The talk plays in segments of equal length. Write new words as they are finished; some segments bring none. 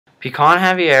Pecan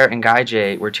Javier and Guy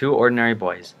J were two ordinary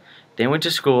boys. They went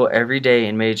to school every day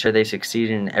and made sure they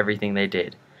succeeded in everything they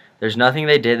did. There's nothing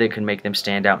they did that could make them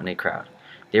stand out in a crowd.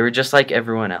 They were just like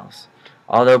everyone else.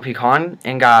 Although Pecan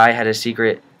and Guy had a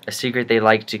secret they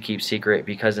liked to keep secret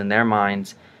because in their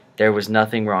minds there was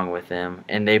nothing wrong with them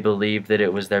and they believed that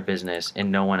it was their business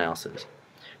and no one else's.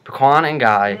 Pecan and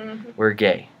Guy were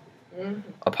gay.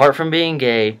 Apart from being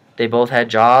gay, they both had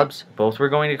jobs, both were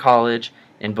going to college,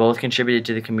 and both contributed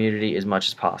to the community as much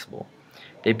as possible.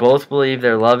 They both believe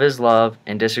their love is love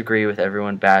and disagree with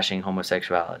everyone bashing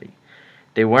homosexuality.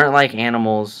 They weren't like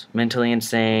animals, mentally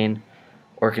insane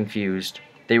or confused.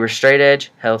 They were straight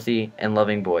edge, healthy, and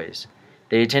loving boys.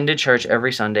 They attended church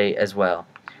every Sunday as well.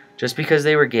 Just because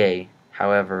they were gay,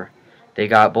 however, they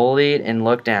got bullied and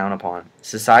looked down upon.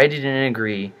 Society didn't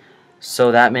agree,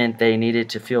 so that meant they needed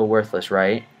to feel worthless,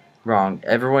 right? Wrong.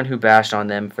 Everyone who bashed on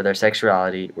them for their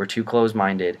sexuality were too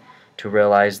close-minded to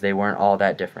realize they weren't all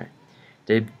that different.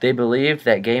 They believed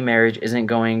that gay marriage isn't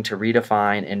going to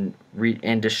redefine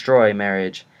and destroy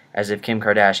marriage, as if Kim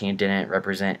Kardashian didn't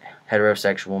represent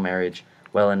heterosexual marriage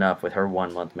well enough with her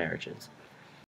 1-month marriages.